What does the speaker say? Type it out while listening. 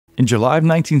In July of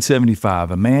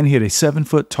 1975, a man hit a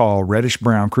 7-foot-tall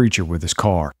reddish-brown creature with his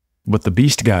car, but the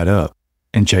beast got up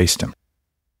and chased him.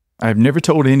 I have never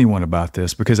told anyone about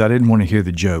this because I didn't want to hear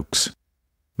the jokes,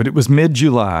 but it was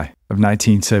mid-July of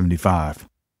 1975.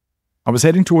 I was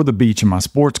heading toward the beach in my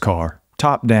sports car,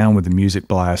 top down with the music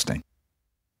blasting.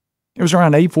 It was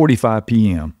around 8:45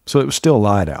 p.m., so it was still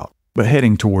light out, but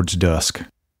heading towards dusk.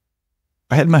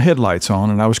 I had my headlights on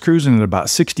and I was cruising at about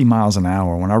 60 miles an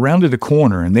hour when I rounded a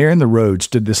corner and there in the road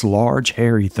stood this large,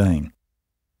 hairy thing.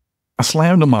 I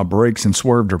slammed on my brakes and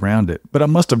swerved around it, but I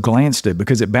must have glanced it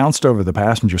because it bounced over the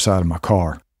passenger side of my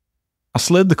car. I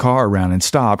slid the car around and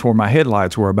stopped where my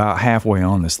headlights were about halfway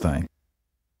on this thing.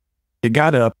 It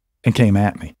got up and came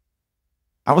at me.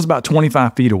 I was about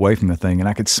 25 feet away from the thing and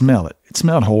I could smell it. It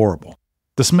smelled horrible.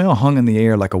 The smell hung in the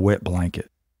air like a wet blanket.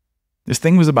 This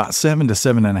thing was about 7 to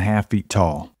 7.5 feet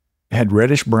tall. It had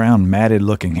reddish-brown,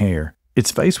 matted-looking hair.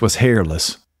 Its face was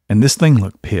hairless, and this thing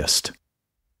looked pissed.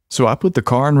 So I put the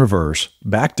car in reverse,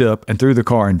 backed up, and threw the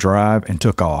car in drive and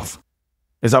took off.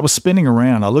 As I was spinning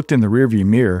around, I looked in the rearview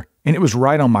mirror, and it was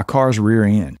right on my car's rear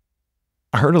end.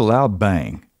 I heard a loud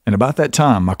bang, and about that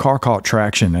time, my car caught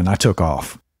traction and I took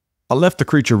off. I left the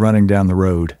creature running down the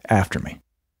road after me.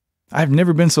 I have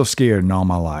never been so scared in all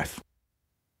my life.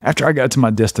 After I got to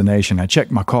my destination, I checked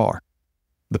my car.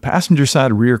 The passenger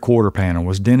side rear quarter panel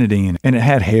was dented in and it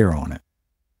had hair on it.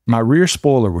 My rear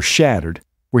spoiler was shattered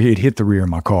where he had hit the rear of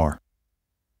my car.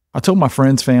 I told my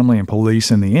friends, family, and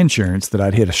police and the insurance that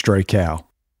I'd hit a stray cow.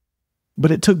 But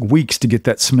it took weeks to get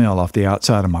that smell off the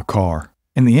outside of my car,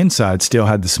 and the inside still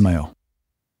had the smell.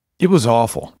 It was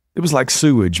awful. It was like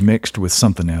sewage mixed with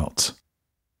something else.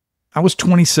 I was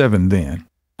 27 then.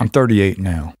 I'm 38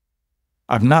 now.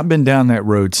 I've not been down that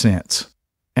road since,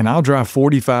 and I'll drive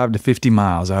 45 to 50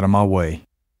 miles out of my way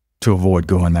to avoid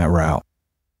going that route.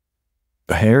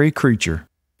 A hairy creature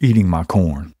eating my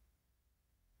corn.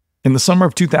 In the summer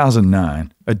of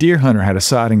 2009, a deer hunter had a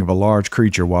sighting of a large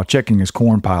creature while checking his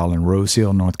corn pile in Rose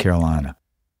Hill, North Carolina.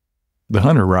 The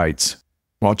hunter writes,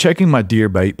 "While checking my deer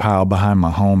bait pile behind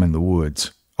my home in the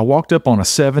woods, I walked up on a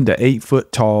 7 to 8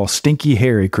 foot tall, stinky,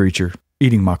 hairy creature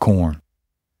eating my corn.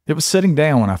 It was sitting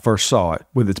down when I first saw it,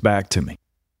 with its back to me.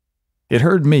 It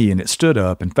heard me and it stood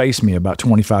up and faced me about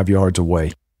 25 yards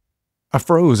away. I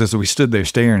froze as we stood there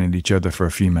staring at each other for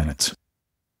a few minutes.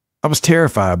 I was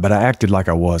terrified, but I acted like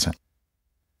I wasn't.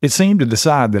 It seemed to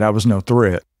decide that I was no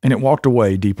threat, and it walked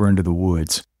away deeper into the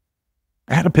woods.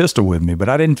 I had a pistol with me, but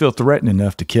I didn't feel threatened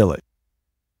enough to kill it.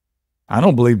 I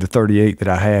don't believe the .38 that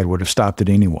I had would have stopped it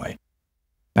anyway.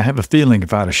 I have a feeling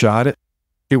if I'd have shot it,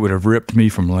 it would have ripped me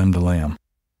from limb to limb."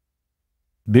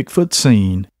 Bigfoot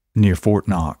seen near Fort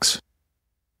Knox.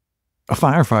 A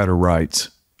firefighter writes,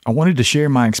 "I wanted to share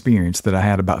my experience that I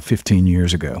had about 15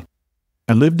 years ago.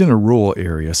 I lived in a rural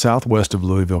area southwest of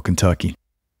Louisville, Kentucky.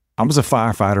 I was a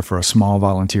firefighter for a small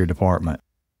volunteer department.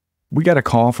 We got a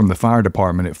call from the fire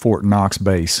department at Fort Knox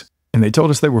base, and they told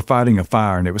us they were fighting a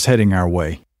fire and it was heading our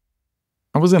way.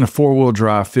 I was in a 4-wheel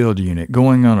drive field unit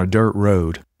going on a dirt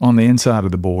road on the inside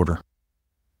of the border.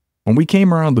 When we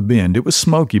came around the bend, it was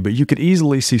smoky, but you could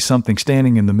easily see something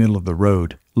standing in the middle of the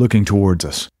road, looking towards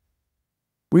us.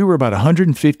 We were about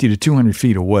 150 to 200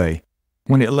 feet away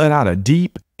when it let out a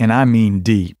deep, and I mean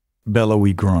deep,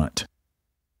 bellowy grunt.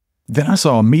 Then I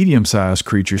saw a medium-sized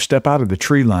creature step out of the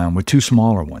tree line with 2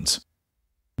 smaller ones.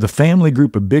 The family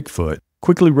group of Bigfoot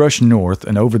quickly rushed north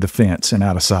and over the fence and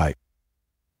out of sight.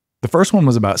 The first one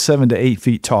was about 7 to 8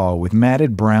 feet tall with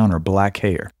matted brown or black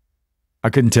hair. I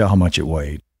couldn't tell how much it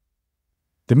weighed.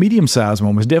 The medium-sized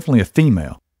one was definitely a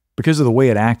female because of the way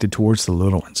it acted towards the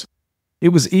little ones. It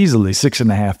was easily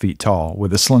 6.5 feet tall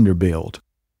with a slender build.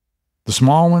 The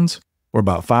small ones were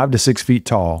about 5 to 6 feet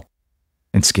tall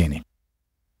and skinny.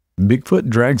 Bigfoot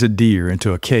drags a deer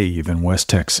into a cave in West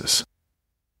Texas.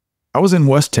 I was in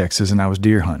West Texas and I was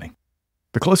deer hunting.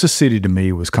 The closest city to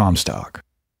me was Comstock.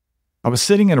 I was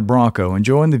sitting in a Bronco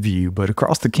enjoying the view, but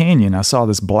across the canyon I saw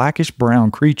this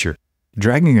blackish-brown creature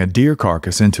dragging a deer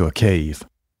carcass into a cave.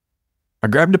 I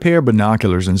grabbed a pair of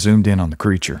binoculars and zoomed in on the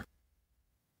creature.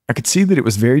 I could see that it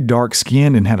was very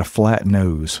dark-skinned and had a flat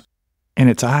nose, and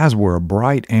its eyes were a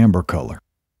bright amber color.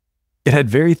 It had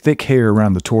very thick hair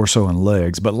around the torso and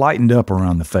legs, but lightened up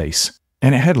around the face,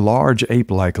 and it had large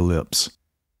ape-like lips.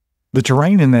 The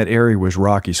terrain in that area was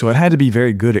rocky, so it had to be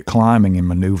very good at climbing and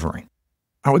maneuvering.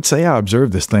 I would say I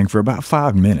observed this thing for about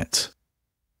 5 minutes.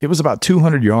 It was about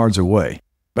 200 yards away,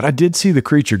 but I did see the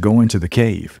creature go into the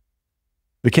cave.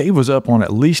 The cave was up on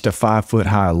at least a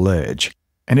 5-foot-high ledge,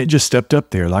 and it just stepped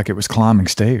up there like it was climbing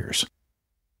stairs.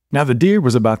 Now the deer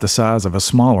was about the size of a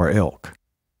smaller elk.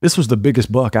 This was the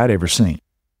biggest buck I'd ever seen.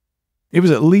 It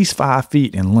was at least 5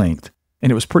 feet in length,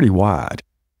 and it was pretty wide.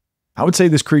 I would say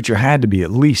this creature had to be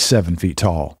at least 7 feet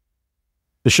tall.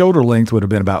 The shoulder length would have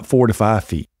been about 4 to 5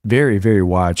 feet, very, very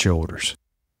wide shoulders.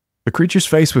 The creature's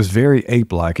face was very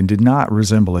ape-like and did not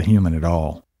resemble a human at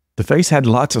all. The face had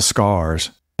lots of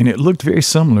scars, and it looked very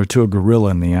similar to a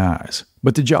gorilla in the eyes,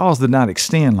 but the jaws did not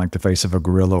extend like the face of a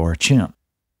gorilla or a chimp.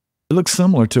 It looked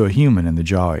similar to a human in the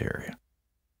jaw area.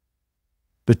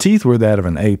 The teeth were that of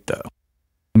an ape, though,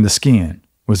 and the skin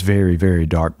was very, very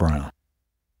dark brown.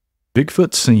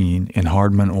 Bigfoot seen in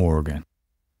Hardman, Oregon.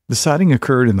 The sighting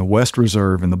occurred in the West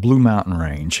Reserve in the Blue Mountain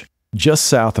Range, just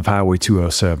south of Highway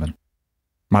 207.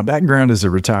 My background is a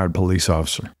retired police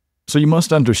officer, so you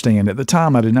must understand at the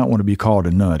time I did not want to be called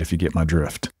a nut, if you get my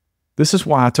drift. This is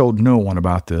why I told no one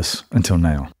about this until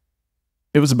now.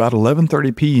 It was about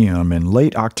 11:30 p.m. in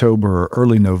late October or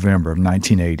early November of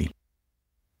 1980.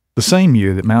 The same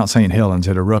year that Mount St. Helens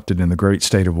had erupted in the great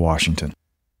state of Washington.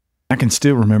 I can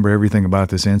still remember everything about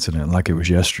this incident like it was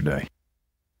yesterday.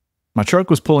 My truck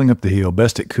was pulling up the hill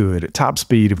best it could at top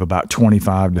speed of about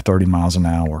 25 to 30 miles an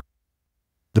hour.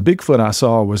 The Bigfoot I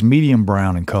saw was medium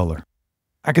brown in color.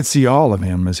 I could see all of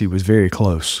him as he was very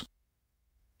close.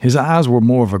 His eyes were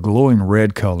more of a glowing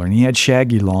red color and he had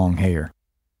shaggy long hair.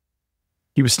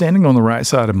 He was standing on the right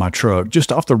side of my truck,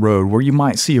 just off the road where you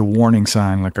might see a warning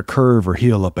sign like a curve or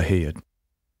hill up ahead.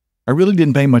 I really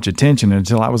didn't pay much attention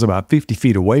until I was about 50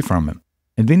 feet away from him,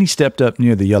 and then he stepped up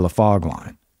near the yellow fog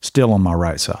line, still on my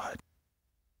right side.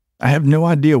 I have no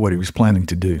idea what he was planning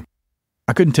to do.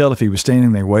 I couldn't tell if he was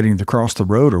standing there waiting to cross the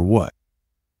road or what.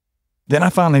 Then I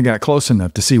finally got close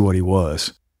enough to see what he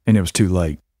was, and it was too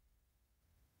late.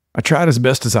 I tried as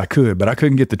best as I could, but I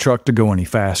couldn't get the truck to go any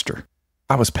faster.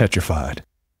 I was petrified.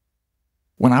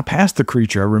 When I passed the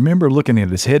creature, I remember looking at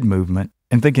his head movement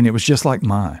and thinking it was just like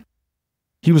mine.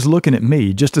 He was looking at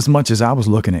me just as much as I was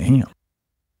looking at him.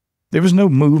 There was no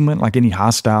movement like any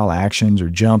hostile actions or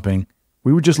jumping.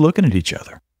 We were just looking at each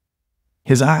other.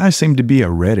 His eyes seemed to be a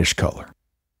reddish color.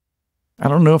 I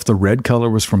don't know if the red color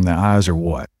was from the eyes or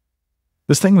what.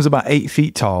 This thing was about 8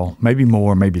 feet tall, maybe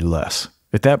more, maybe less.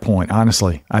 At that point,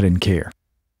 honestly, I didn't care.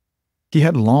 He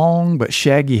had long but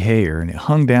shaggy hair, and it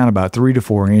hung down about 3 to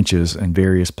 4 inches in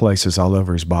various places all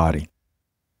over his body.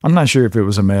 I'm not sure if it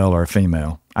was a male or a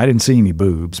female. I didn't see any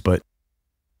boobs, but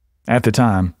at the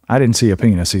time, I didn't see a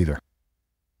penis either.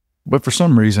 But for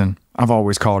some reason, I've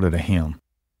always called it a him.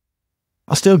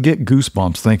 I still get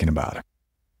goosebumps thinking about it.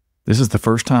 This is the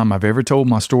first time I've ever told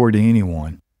my story to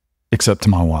anyone, except to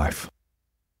my wife.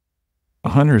 A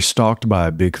hunter is stalked by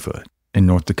a Bigfoot in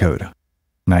North Dakota,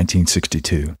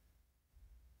 1962.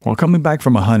 While coming back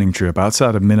from a hunting trip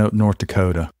outside of Minot, North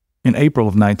Dakota, in April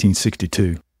of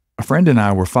 1962, a friend and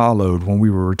I were followed when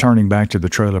we were returning back to the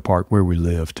trailer park where we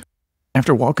lived.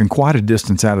 After walking quite a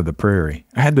distance out of the prairie,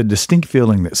 I had the distinct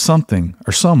feeling that something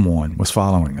or someone was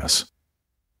following us.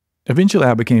 Eventually,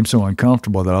 I became so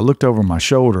uncomfortable that I looked over my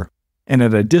shoulder, and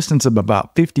at a distance of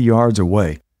about 50 yards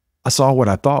away, I saw what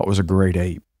I thought was a great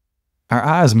ape. Our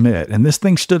eyes met, and this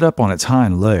thing stood up on its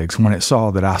hind legs when it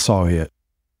saw that I saw it.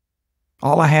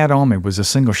 All I had on me was a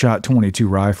single-shot .22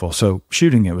 rifle, so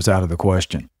shooting it was out of the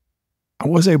question. I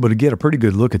was able to get a pretty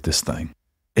good look at this thing.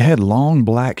 It had long,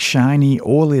 black, shiny,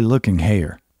 oily-looking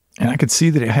hair, and I could see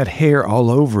that it had hair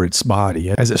all over its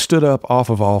body as it stood up off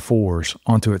of all fours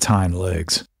onto its hind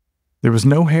legs. There was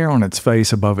no hair on its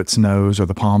face above its nose or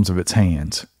the palms of its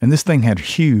hands, and this thing had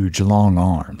huge, long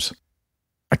arms.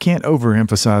 I can't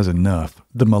overemphasize enough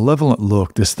the malevolent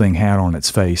look this thing had on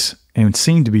its face and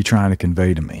seemed to be trying to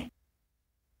convey to me.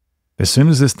 As soon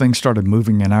as this thing started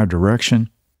moving in our direction,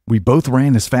 we both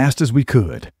ran as fast as we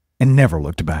could and never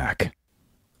looked back.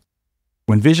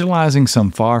 When visualizing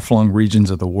some far-flung regions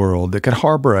of the world that could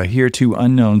harbor a hereto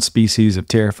unknown species of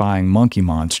terrifying monkey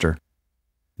monster,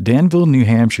 Danville, New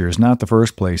Hampshire is not the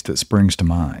first place that springs to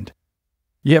mind.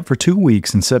 Yet for 2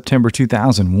 weeks in September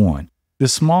 2001,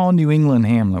 this small New England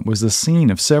hamlet was the scene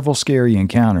of several scary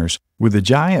encounters with a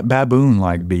giant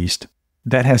baboon-like beast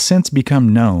that has since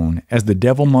become known as the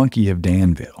devil monkey of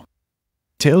Danville.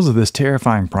 Tales of this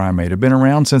terrifying primate have been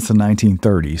around since the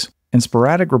 1930s, and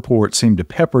sporadic reports seem to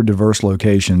pepper diverse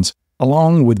locations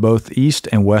along with both east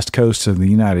and west coasts of the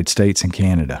United States and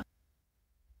Canada.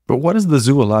 But what is the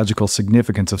zoological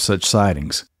significance of such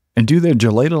sightings? And do their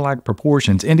gelato-like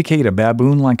proportions indicate a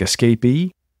baboon-like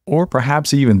escapee? Or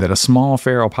perhaps even that a small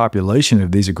feral population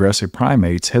of these aggressive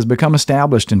primates has become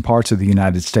established in parts of the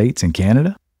United States and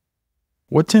Canada?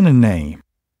 What's in a name?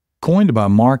 Coined by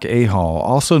Mark A. Hall,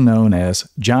 also known as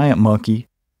giant monkey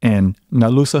and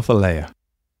Nalusophilia.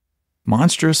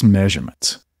 Monstrous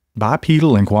measurements,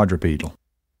 bipedal and quadrupedal.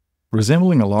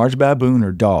 resembling a large baboon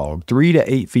or dog 3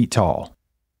 to 8 feet tall,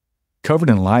 covered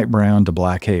in light brown to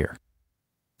black hair.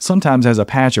 Sometimes has a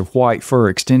patch of white fur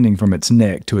extending from its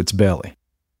neck to its belly.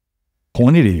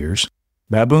 Pointed ears,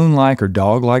 baboon-like or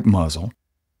dog-like muzzle,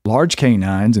 large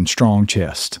canines and strong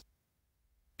chest.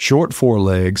 Short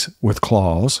forelegs with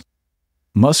claws,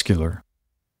 muscular,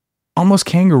 almost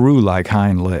kangaroo-like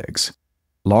hind legs,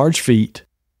 large feet,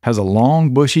 has a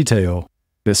long bushy tail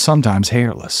that's sometimes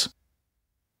hairless.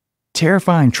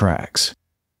 Terrifying tracks,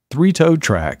 3-toed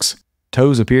tracks,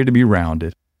 toes appear to be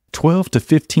rounded, 12 to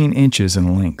 15 inches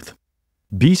in length.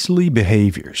 Beastly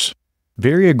behaviors,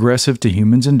 very aggressive to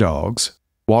humans and dogs,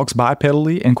 walks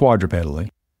bipedally and quadrupedally,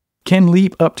 can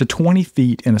leap up to 20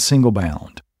 feet in a single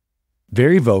bound.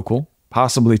 Very vocal,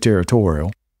 possibly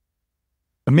territorial,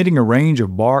 emitting a range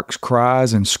of barks,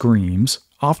 cries, and screams,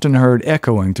 often heard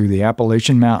echoing through the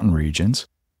Appalachian mountain regions,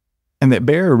 and that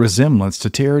bear a resemblance to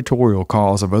territorial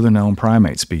calls of other known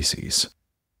primate species.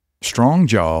 Strong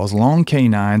jaws, long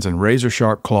canines, and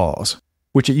razor-sharp claws,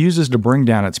 which it uses to bring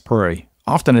down its prey,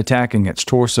 often attacking its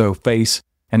torso, face,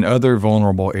 and other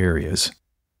vulnerable areas.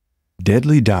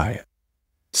 Deadly diet,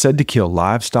 said to kill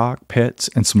livestock, pets,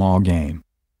 and small game.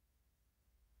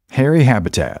 Hairy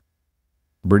habitat,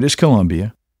 British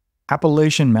Columbia,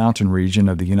 Appalachian Mountain region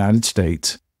of the United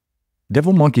States.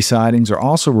 Devil monkey sightings are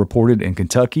also reported in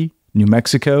Kentucky, New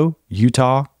Mexico,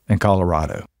 Utah, and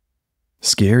Colorado.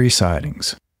 Scary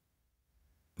sightings.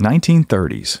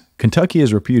 1930s. Kentucky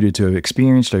is reputed to have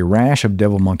experienced a rash of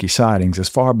devil monkey sightings as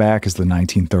far back as the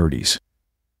 1930s.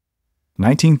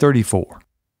 1934.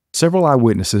 Several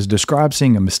eyewitnesses described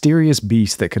seeing a mysterious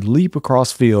beast that could leap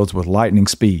across fields with lightning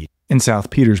speed in South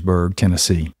Petersburg,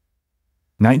 Tennessee.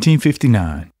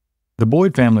 1959. The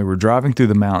Boyd family were driving through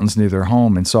the mountains near their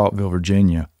home in Saltville,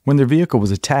 Virginia, when their vehicle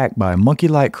was attacked by a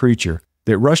monkey-like creature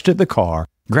that rushed at the car,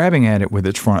 grabbing at it with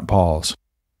its front paws.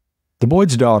 The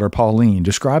Boyd's daughter, Pauline,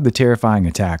 described the terrifying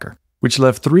attacker, which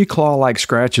left 3 claw-like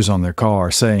scratches on their car,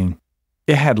 saying,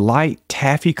 "It had light,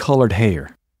 taffy-colored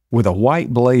hair, with a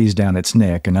white blaze down its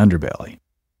neck and underbelly.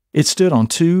 It stood on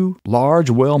 2 large,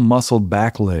 well-muscled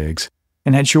back legs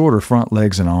and had shorter front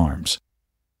legs and arms."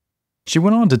 She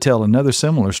went on to tell another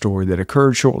similar story that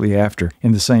occurred shortly after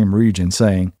in the same region,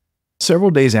 saying, "Several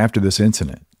days after this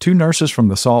incident, 2 nurses from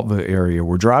the Saltville area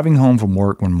were driving home from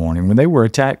work one morning when they were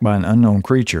attacked by an unknown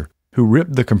creature who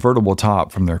ripped the convertible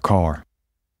top from their car."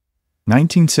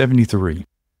 1973.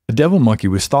 A devil monkey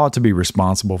was thought to be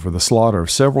responsible for the slaughter of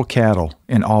several cattle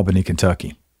in Albany,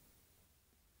 Kentucky.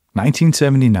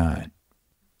 1979.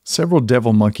 Several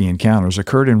devil monkey encounters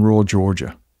occurred in rural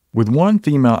Georgia, with one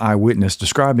female eyewitness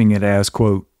describing it as,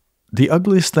 quote, "the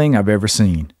ugliest thing I've ever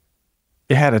seen.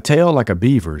 It had a tail like a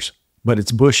beaver's, but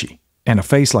it's bushy, and a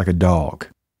face like a dog."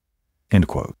 End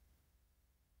quote.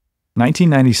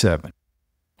 1997.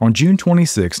 On June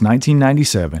 26,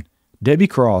 1997, Debbie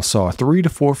Cross saw a 3 to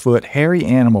 4 foot hairy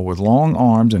animal with long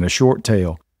arms and a short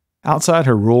tail outside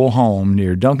her rural home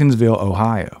near Duncansville,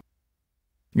 Ohio.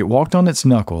 It walked on its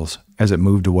knuckles as it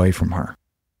moved away from her.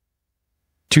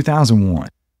 2001.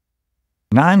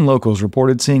 9 locals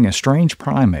reported seeing a strange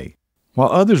primate, while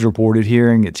others reported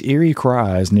hearing its eerie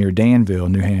cries near Danville,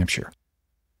 New Hampshire.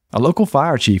 A local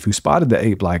fire chief who spotted the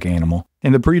ape-like animal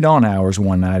in the pre-dawn hours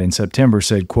one night in September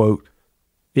said, quote,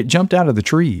 "It jumped out of the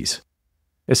trees.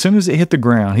 As soon as it hit the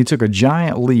ground, he took a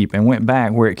giant leap and went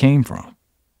back where it came from.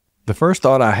 The first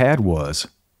thought I had was,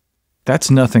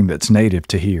 that's nothing that's native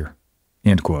to here."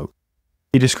 End quote.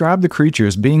 He described the creature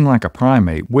as being like a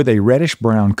primate with a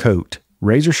reddish-brown coat,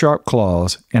 razor-sharp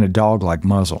claws, and a dog-like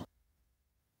muzzle.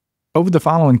 Over the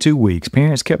following 2 weeks,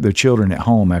 parents kept their children at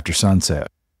home after sunset.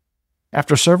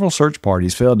 After several search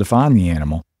parties failed to find the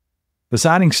animal, the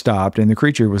sighting stopped and the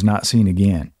creature was not seen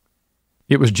again.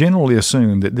 It was generally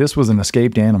assumed that this was an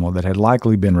escaped animal that had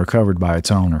likely been recovered by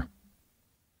its owner.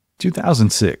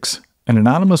 2006. An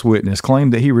anonymous witness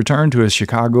claimed that he returned to his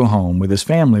Chicago home with his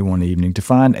family one evening to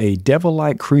find a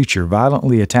devil-like creature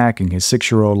violently attacking his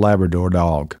 6-year-old Labrador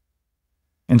dog,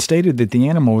 and stated that the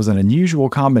animal was an unusual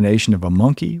combination of a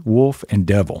monkey, wolf, and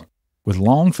devil, with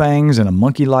long fangs and a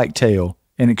monkey-like tail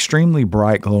and extremely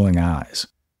bright glowing eyes.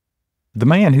 The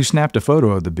man who snapped a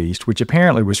photo of the beast, which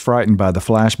apparently was frightened by the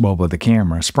flashbulb of the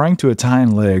camera, sprang to its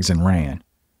hind legs and ran,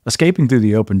 escaping through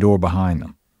the open door behind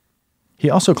them. He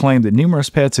also claimed that numerous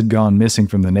pets had gone missing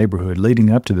from the neighborhood leading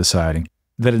up to the sighting,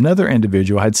 that another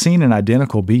individual had seen an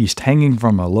identical beast hanging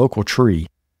from a local tree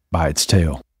by its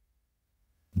tail.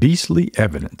 Beastly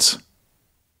evidence.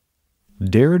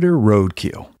 Derrida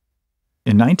roadkill.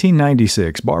 In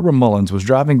 1996, Barbara Mullins was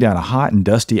driving down a hot and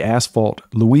dusty asphalt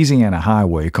Louisiana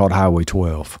highway called Highway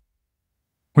 12.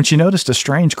 when she noticed a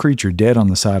strange creature dead on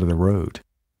the side of the road.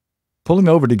 Pulling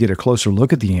over to get a closer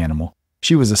look at the animal,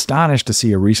 she was astonished to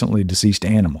see a recently deceased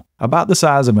animal, about the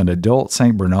size of an adult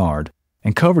St. Bernard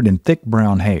and covered in thick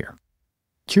brown hair.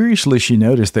 Curiously, she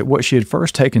noticed that what she had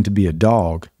first taken to be a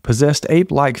dog possessed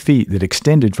ape-like feet that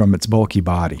extended from its bulky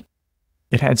body.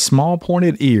 It had small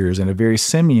pointed ears and a very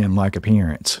simian-like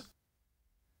appearance.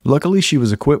 Luckily, she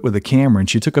was equipped with a camera and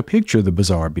she took a picture of the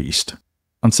bizarre beast.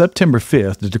 On September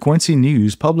 5th, the DeQuincy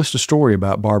News published a story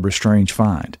about Barbara's strange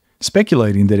find,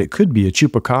 speculating that it could be a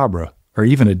chupacabra or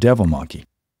even a devil monkey.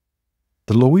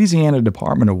 The Louisiana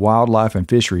Department of Wildlife and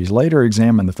Fisheries later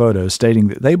examined the photos, stating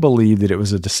that they believed that it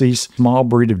was a deceased small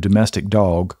breed of domestic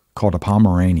dog called a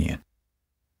Pomeranian.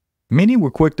 Many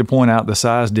were quick to point out the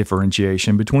size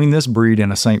differentiation between this breed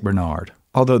and a St. Bernard,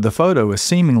 although the photo is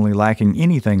seemingly lacking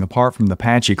anything apart from the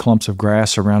patchy clumps of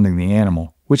grass surrounding the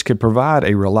animal, which could provide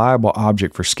a reliable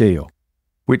object for scale,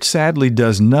 which sadly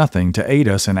does nothing to aid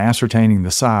us in ascertaining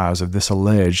the size of this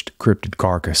alleged cryptid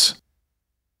carcass.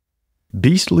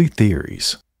 Beastly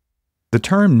theories. The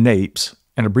term NAPES,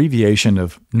 an abbreviation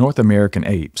of North American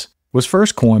apes, was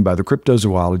first coined by the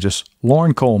cryptozoologist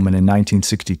Loren Coleman in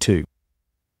 1962.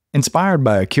 Inspired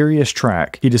by a curious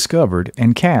track he discovered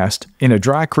and cast in a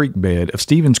dry creek bed of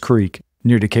Stevens Creek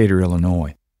near Decatur,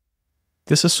 Illinois.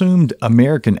 This assumed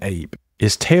American ape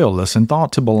is tailless and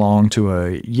thought to belong to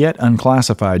a yet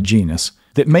unclassified genus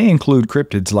that may include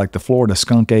cryptids like the Florida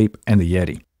skunk ape and the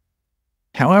yeti.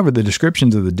 However, the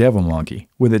descriptions of the devil monkey,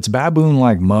 with its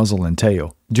baboon-like muzzle and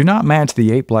tail, do not match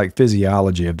the ape-like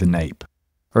physiology of the nape,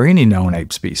 or any known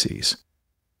ape species,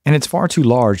 and it's far too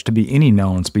large to be any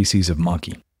known species of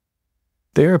monkey.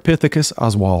 Therapithecus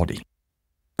oswaldi.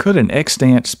 Could an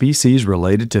extant species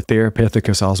related to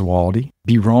Therapithecus oswaldi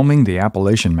be roaming the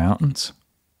Appalachian Mountains?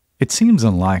 It seems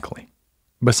unlikely.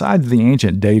 Besides the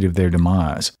ancient date of their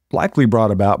demise, likely brought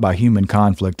about by human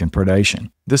conflict and predation,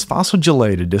 this fossil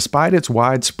gelada, despite its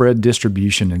widespread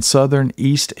distribution in southern,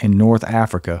 east, and north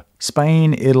Africa,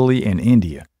 Spain, Italy, and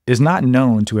India, is not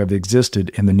known to have existed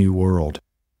in the New World.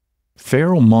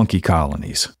 Feral monkey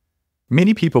colonies.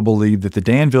 Many people believe that the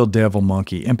Danville devil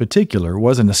monkey in particular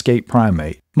was an escaped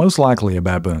primate, most likely a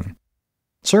baboon.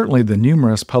 Certainly, the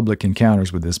numerous public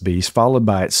encounters with this beast, followed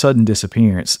by its sudden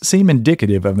disappearance, seem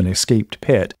indicative of an escaped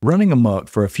pet running amok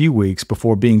for a few weeks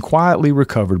before being quietly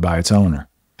recovered by its owner.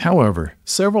 However,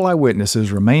 several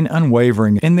eyewitnesses remain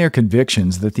unwavering in their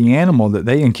convictions that the animal that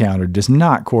they encountered does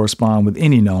not correspond with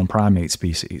any known primate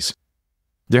species.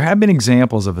 There have been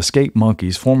examples of escaped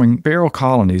monkeys forming feral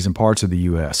colonies in parts of the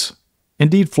U.S.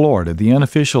 Indeed, Florida, the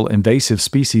unofficial invasive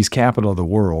species capital of the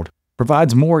world,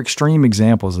 provides more extreme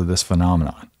examples of this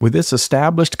phenomenon, with its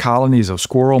established colonies of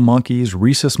squirrel monkeys,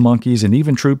 rhesus monkeys, and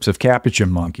even troops of capuchin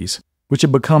monkeys, which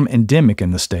have become endemic in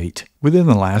the state within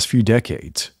the last few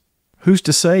decades. Who's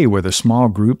to say whether small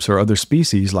groups or other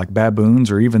species like baboons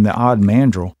or even the odd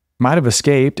mandrill might have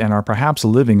escaped and are perhaps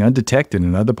living undetected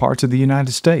in other parts of the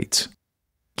United States?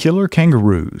 Killer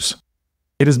kangaroos.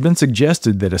 It has been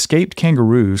suggested that escaped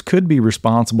kangaroos could be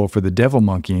responsible for the devil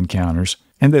monkey encounters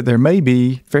and that there may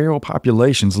be feral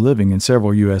populations living in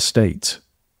several U.S. states.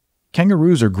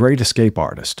 Kangaroos are great escape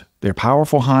artists, their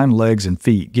powerful hind legs and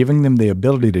feet giving them the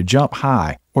ability to jump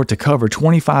high or to cover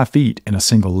 25 feet in a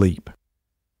single leap.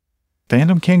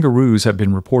 Phantom kangaroos have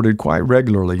been reported quite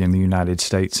regularly in the United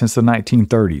States since the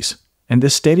 1930s, and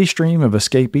this steady stream of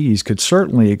escapees could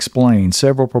certainly explain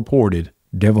several purported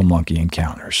devil monkey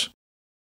encounters.